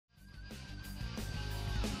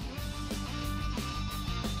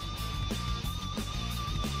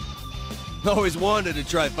Always wanted to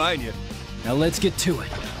try find you. Now let's get to it.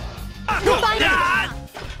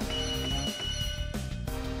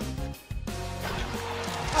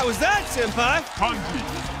 How was that, Senpai? Kanji,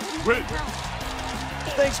 win.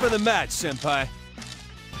 Thanks for the match, Senpai.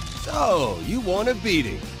 So, you want a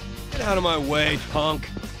beating. Get out of my way, punk.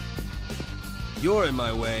 You're in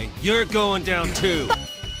my way. You're going down too.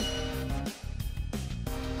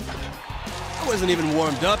 I wasn't even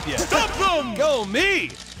warmed up yet. Stop them! Go me!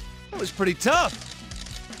 That was pretty tough.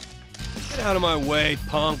 Get out of my way,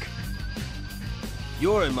 punk.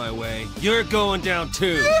 You're in my way. You're going down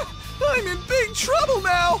too. I'm in big trouble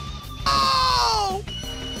now! Oh!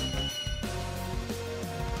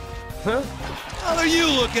 Huh? How are you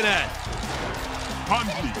looking at?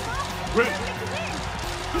 Kanji, win.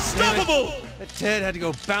 Unstoppable! That Ted had to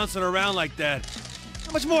go bouncing around like that.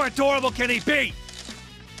 How much more adorable can he be?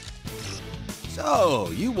 So,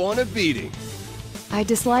 you want a beating. I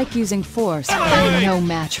dislike using force, but I'm no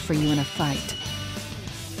match for you in a fight.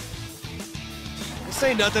 This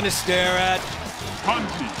ain't nothing to stare at.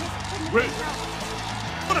 Kanji, win.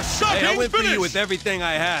 What a shocking Hey, I went finish! for you with everything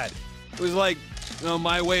I had. It was like, you know,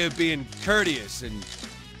 my way of being courteous and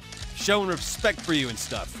showing respect for you and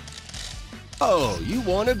stuff. Oh, you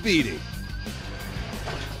want a beating.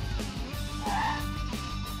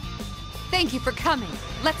 Thank you for coming.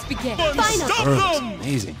 Let's begin. Stop That's them!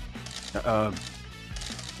 amazing. Can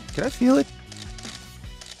I feel it?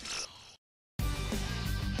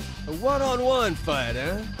 A one-on-one fight,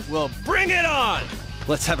 huh? Well, bring it on!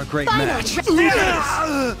 Let's have a great match.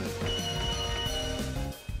 Yes!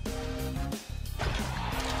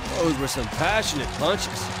 Those were some passionate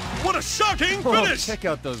punches. What a shocking Oh, finish! check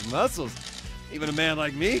out those muscles. Even a man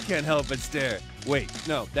like me can't help but stare. Wait,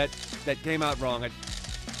 no, that came out wrong.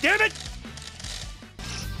 Damn it!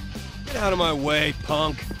 Get out of my way,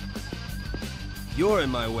 punk. You're in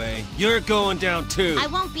my way. You're going down too. I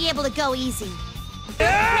won't be able to go easy.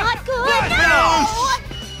 Ah! Not good! No!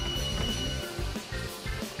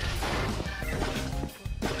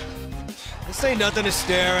 This ain't nothing to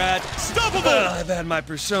stare at. Stoppable! I've had my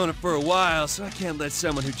persona for a while, so I can't let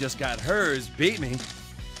someone who just got hers beat me.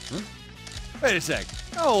 Huh? Wait a sec.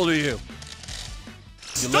 How old are you?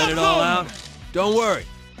 You let it all out? Don't worry.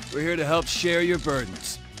 We're here to help share your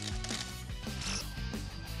burdens.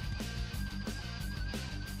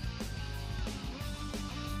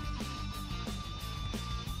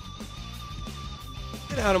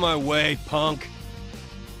 Get out of my way, punk.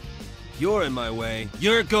 You're in my way.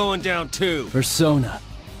 You're going down too. Persona.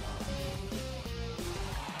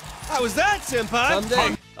 How was that, Senpai?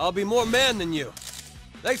 Someday, I'll be more man than you.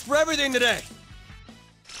 Thanks for everything today.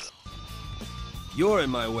 You're in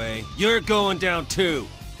my way. You're going down too.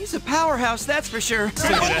 He's a powerhouse, that's for sure.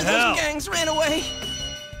 Send me to hell. Those gangs ran away.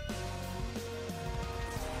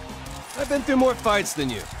 I've been through more fights than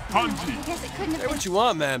you. I Kanji, guess it couldn't have Say been. what you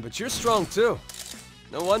want, man, but you're strong too.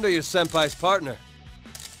 No wonder you're Senpai's partner.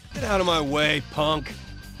 Get out of my way, punk.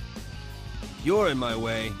 You're in my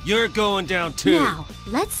way. You're going down too. Now,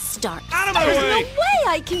 let's start. Out of my There's way! no way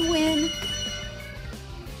I can win.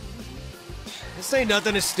 This ain't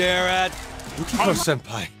nothing to stare at. Yukiko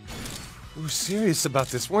Senpai. You were serious about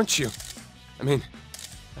this, weren't you? I mean,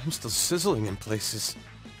 I'm still sizzling in places.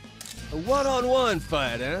 A one-on-one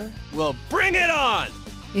fight, huh? Well, bring it on!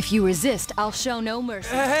 If you resist, I'll show no mercy.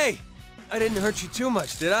 Hey! I didn't hurt you too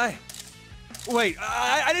much, did I? Wait,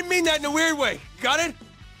 I didn't mean that in a weird way. Got it?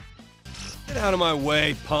 Get out of my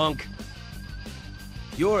way, punk.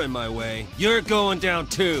 You're in my way. You're going down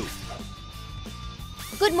too.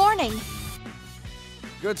 Good morning.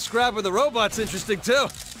 Good scrap with the robot's interesting too.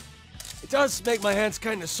 It does make my hands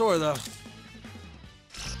kind of sore though.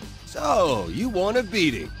 So, you want a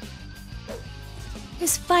beating?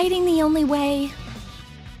 Is fighting the only way?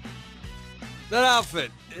 That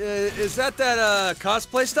outfit, is that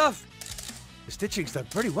cosplay stuff? The stitching's done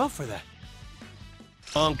pretty well for that.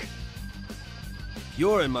 Punk.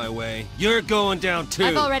 You're in my way. You're going down too.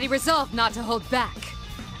 I've already resolved not to hold back.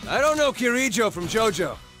 I don't know Kirijo from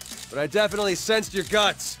JoJo, but I definitely sensed your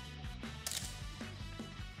guts.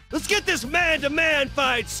 Let's get this man-to-man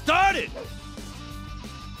fight started!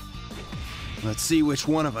 Let's see which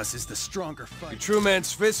one of us is the stronger Your fighter. true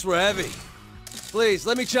man's fists were heavy. Please,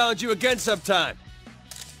 let me challenge you again sometime.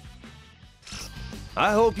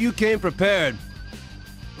 I hope you came prepared.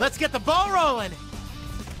 Let's get the ball rolling.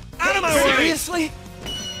 Out of my way! Seriously?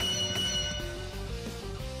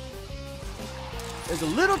 There's a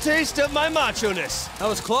little taste of my macho-ness. That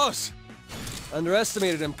was close.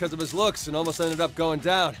 Underestimated him because of his looks and almost ended up going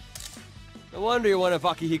down. No wonder you're one of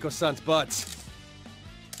Akihiko-san's butts.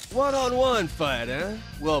 One-on-one fight, huh?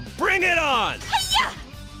 Well, bring it on!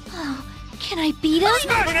 Oh, Can I beat him?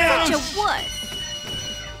 Such a what?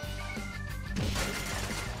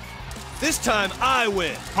 This time I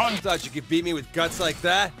win. Thought you could beat me with guts like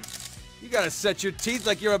that? You gotta set your teeth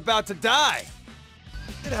like you're about to die.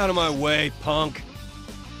 Get out of my way, punk.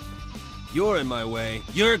 You're in my way.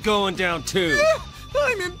 You're going down too.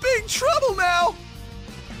 I'm in big trouble now!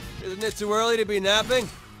 Isn't it too early to be napping?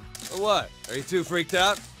 Or what? Are you too freaked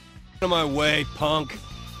out? Get out of my way, punk.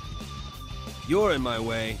 You're in my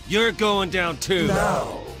way. You're going down too.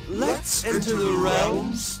 Now, let's enter the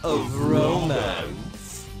realms of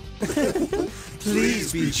romance.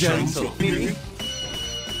 Please be gentle.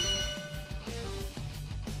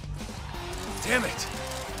 Damn it!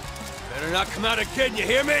 Better not come out again, you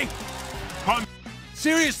hear me?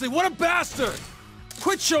 Seriously, what a bastard!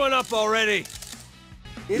 Quit showing up already!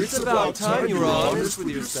 It's about time you were honest with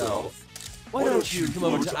yourself. Why don't you come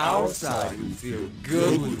over to our side and feel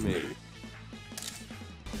good with me?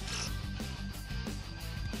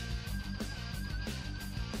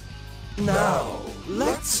 Now,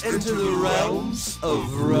 let's enter the realms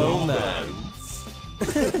of romance.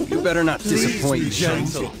 You better not disappoint Please me. be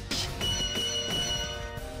gentle.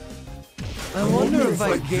 I wonder if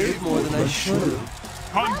I gave more than I should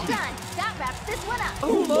have. Well done! That wraps this one up.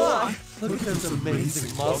 Oh my! Look at those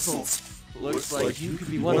amazing muscles. Looks like you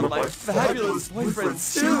could be one of my fabulous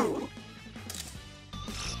boyfriends too.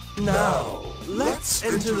 Now, let's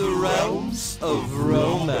enter the realms of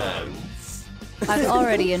romance. I've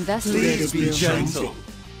already investigated Please be you. gentle.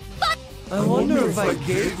 I wonder if I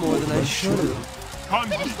gave more than I should have.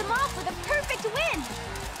 Finish them off with a perfect win!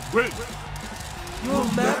 Win. Your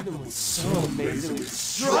magnum was so amazingly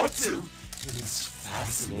destructive. It is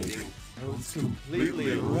fascinating. I was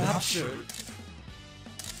completely enraptured.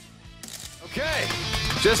 Okay,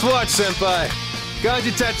 just watch, Senpai.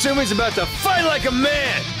 Kanji Tatsumi's about to fight like a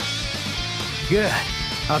man! Good.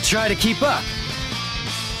 I'll try to keep up.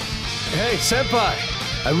 Hey, Senpai,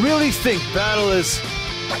 I really think battle is...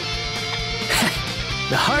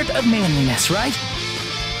 The heart of manliness, right?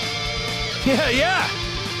 Yeah!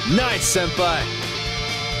 Nice, Senpai!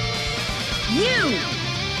 You!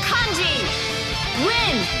 Kanji!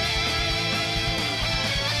 Win!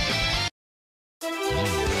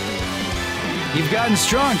 You've gotten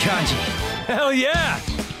strong, Kanji. Hell yeah!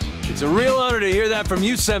 It's a real honor to hear that from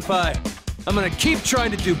you, Senpai. I'm gonna keep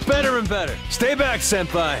trying to do better and better. Stay back,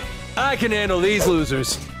 Senpai. I can handle these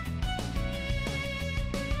losers.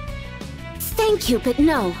 Thank you, but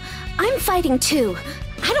no. I'm fighting too.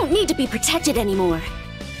 I don't need to be protected anymore.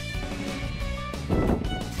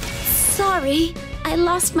 Sorry. I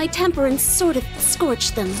lost my temper and sort of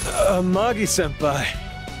scorched them. Magi-senpai.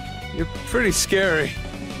 You're pretty scary.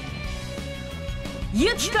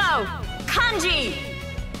 Yukiko! Kanji!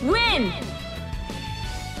 Win!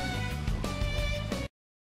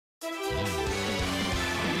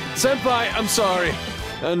 Senpai, I'm sorry.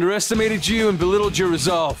 I underestimated you and belittled your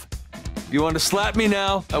resolve. If you want to slap me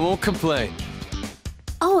now, I won't complain.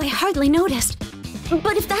 Oh, I hardly noticed.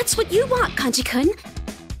 But if that's what you want, Kanji-kun,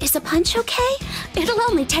 is a punch okay? It'll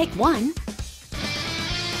only take one.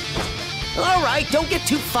 All right, don't get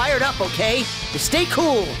too fired up, okay? Just stay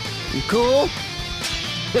cool. You cool?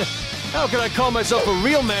 How can I call myself a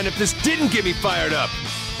real man if this didn't get me fired up?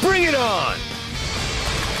 Bring it on!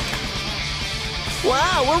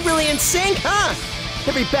 Wow, we're really in sync, huh?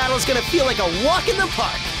 Every battle's gonna feel like a walk in the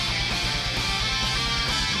park.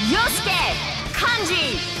 Yosuke!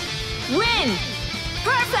 Kanji! Win!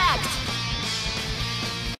 Perfect!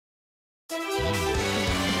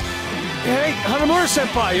 Hey,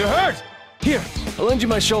 Hanamura-senpai, you're hurt! Here, I'll lend you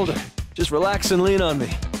my shoulder. Just relax and lean on me.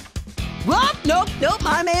 Well, nope,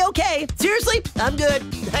 I'm A-okay. Seriously, I'm good.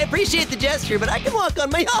 I appreciate the gesture, but I can walk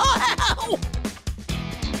on my... Ow!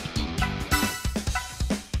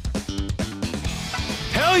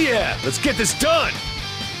 Hell yeah! Let's get this done!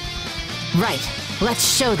 Right. Let's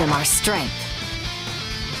show them our strength.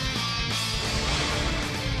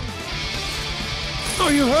 Oh,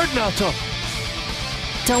 you hurt, Naoto!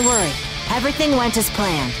 Don't worry. Everything went as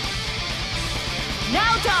planned.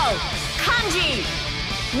 Naoto! Kanji!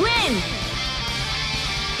 Win!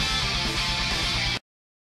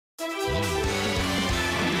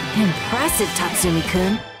 Impressive,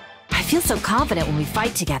 Tatsumi-kun. I feel so confident when we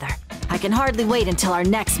fight together. I can hardly wait until our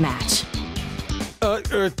next match.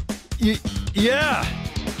 Yeah!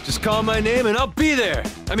 Just call my name and I'll be there!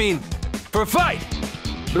 I mean, for a fight!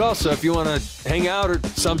 But also, if you want to hang out or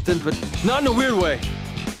something, but not in a weird way.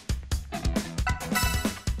 I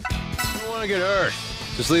don't want to get hurt.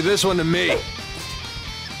 Just leave this one to me.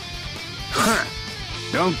 Huh.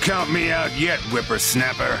 Don't count me out yet,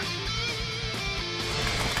 whippersnapper.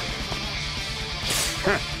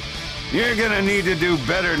 Huh. You're gonna need to do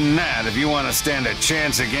better than that if you want to stand a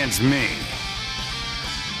chance against me.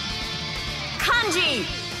 Kanji!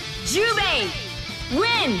 Jubei!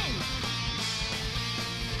 Win!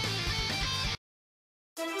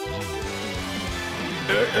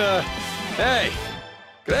 Hey,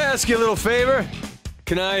 can I ask you a little favor?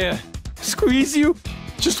 Can I, squeeze you?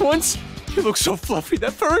 Just once? You look so fluffy,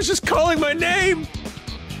 that fur is just calling my name!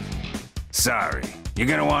 Sorry, you're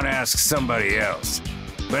gonna want to ask somebody else.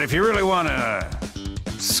 But if you really want to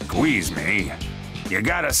squeeze me, you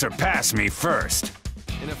gotta surpass me first.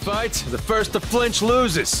 In a fight, the first to flinch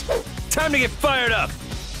loses. Time to get fired up!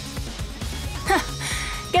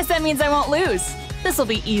 Guess that means I won't lose. This'll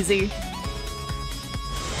be easy.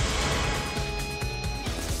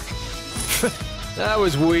 That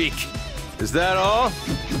was weak. Is that all?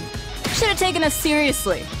 Should have taken us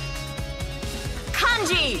seriously.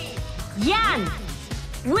 Kanji! Yan!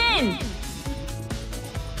 Win!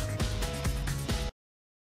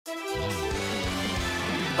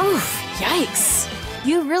 Oof, yikes.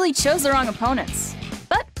 You really chose the wrong opponents.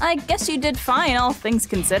 But I guess you did fine, all things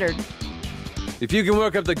considered. If you can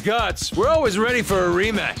work up the guts, we're always ready for a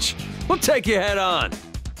rematch. We'll take you head on.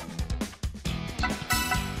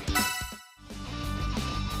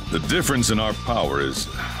 The difference in our power is...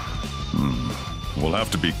 we'll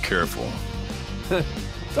have to be careful.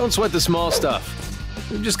 Don't sweat the small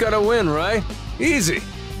stuff. We've just gotta win, right? Easy.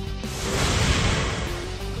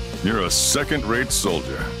 You're a second-rate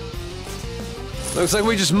soldier. Looks like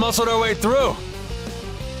we just muscled our way through.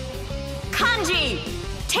 Kanji!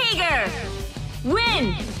 Tiger!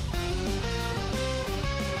 Win!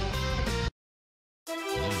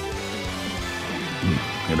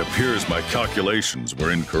 It appears my calculations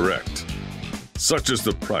were incorrect. Such is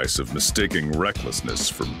the price of mistaking recklessness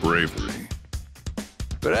for bravery.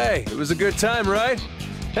 But hey, it was a good time, right?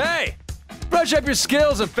 Hey! Brush up your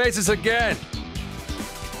skills and face us again!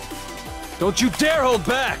 Don't you dare hold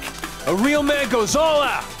back! A real man goes all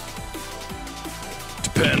out!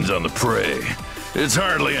 Depends on the prey. It's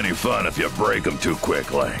hardly any fun if you break them too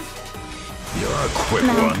quickly. You're a quick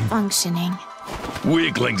one. Malfunctioning.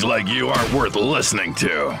 Weaklings like you aren't worth listening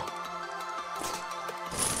to.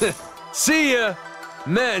 See ya!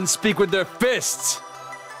 Men speak with their fists!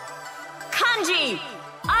 Kanji!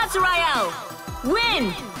 Azrael!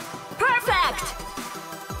 Win! Perfect!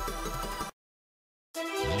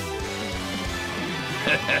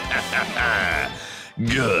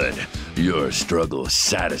 Good. Your struggle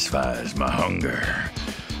satisfies my hunger.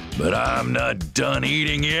 But I'm not done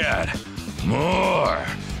eating yet. More!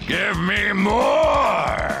 Give me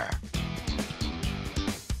more!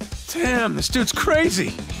 Damn, this dude's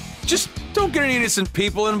crazy! Just don't get any innocent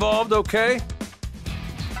people involved, okay?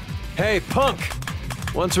 Hey, punk!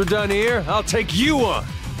 Once we're done here, I'll take you on!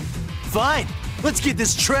 Fine. Let's get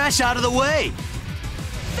this trash out of the way.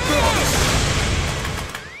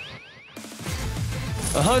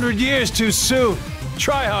 100 years too soon.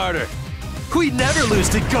 Try harder. We'd never lose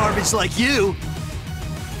to garbage like you.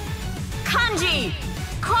 Kanji!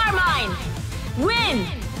 Carmine! Win!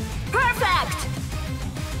 Perfect!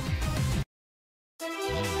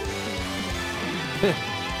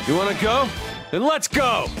 You wanna go? Then let's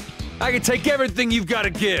go! I can take everything you've got to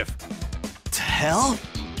give. To hell?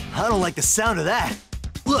 I don't like the sound of that.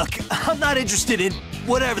 Look, I'm not interested in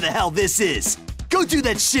whatever the hell this is. Go do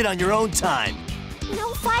that shit on your own time.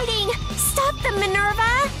 No fighting! Stop them,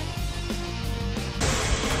 Minerva!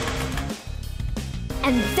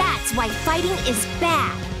 And that's why fighting is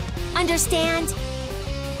bad. Understand?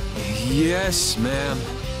 Yes, ma'am.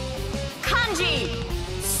 Kanji!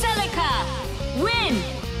 Celica! Win!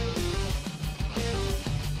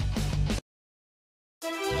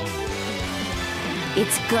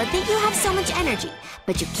 It's good that you have so much energy,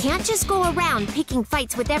 but you can't just go around picking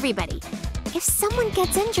fights with everybody. If someone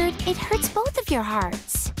gets injured, it hurts both of your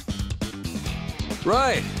hearts.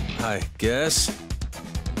 Right, I guess.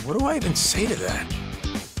 What do I even say to that?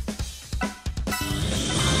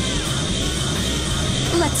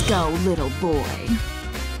 Let's go, little boy.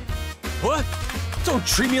 What? Don't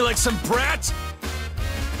treat me like some brat!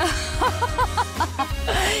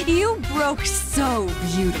 You broke so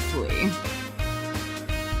beautifully.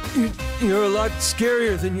 You're a lot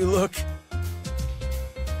scarier than you look.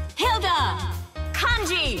 Hilda!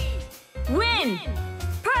 Kanji! Win!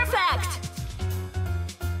 Perfect!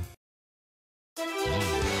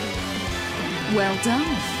 Well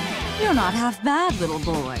done. You're not half bad, little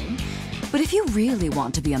boy. But if you really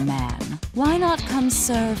want to be a man, why not come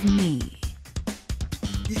serve me?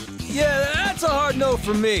 Yeah, that's a hard no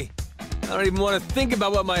for me. I don't even want to think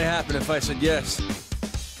about what might happen if I said yes.